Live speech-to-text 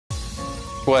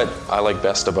What I like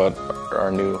best about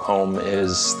our new home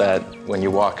is that when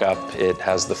you walk up, it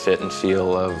has the fit and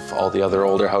feel of all the other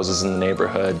older houses in the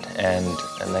neighborhood, and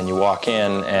then you walk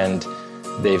in and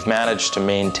they've managed to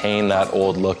maintain that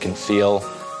old look and feel,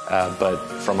 but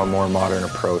from a more modern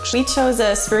approach. We chose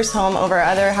a Spruce home over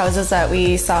other houses that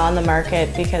we saw on the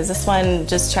market because this one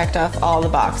just checked off all the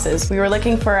boxes. We were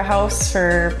looking for a house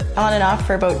for on and off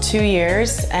for about 2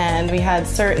 years, and we had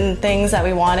certain things that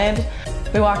we wanted.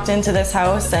 We walked into this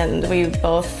house and we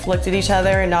both looked at each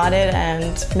other, nodded,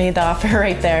 and made the offer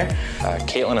right there.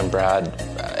 Caitlin and Brad,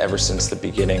 ever since the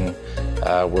beginning,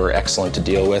 were excellent to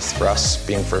deal with for us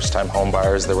being first-time home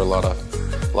buyers. There were a lot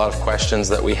of questions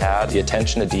that we had. The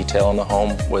attention to detail in the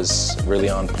home was really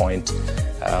on point.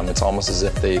 It's almost as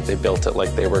if they built it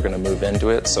like they were going to move into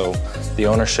it. So the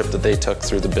ownership that they took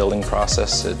through the building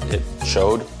process, it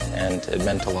showed, and it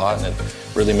meant a lot, and it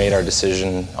really made our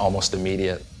decision almost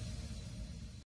immediate.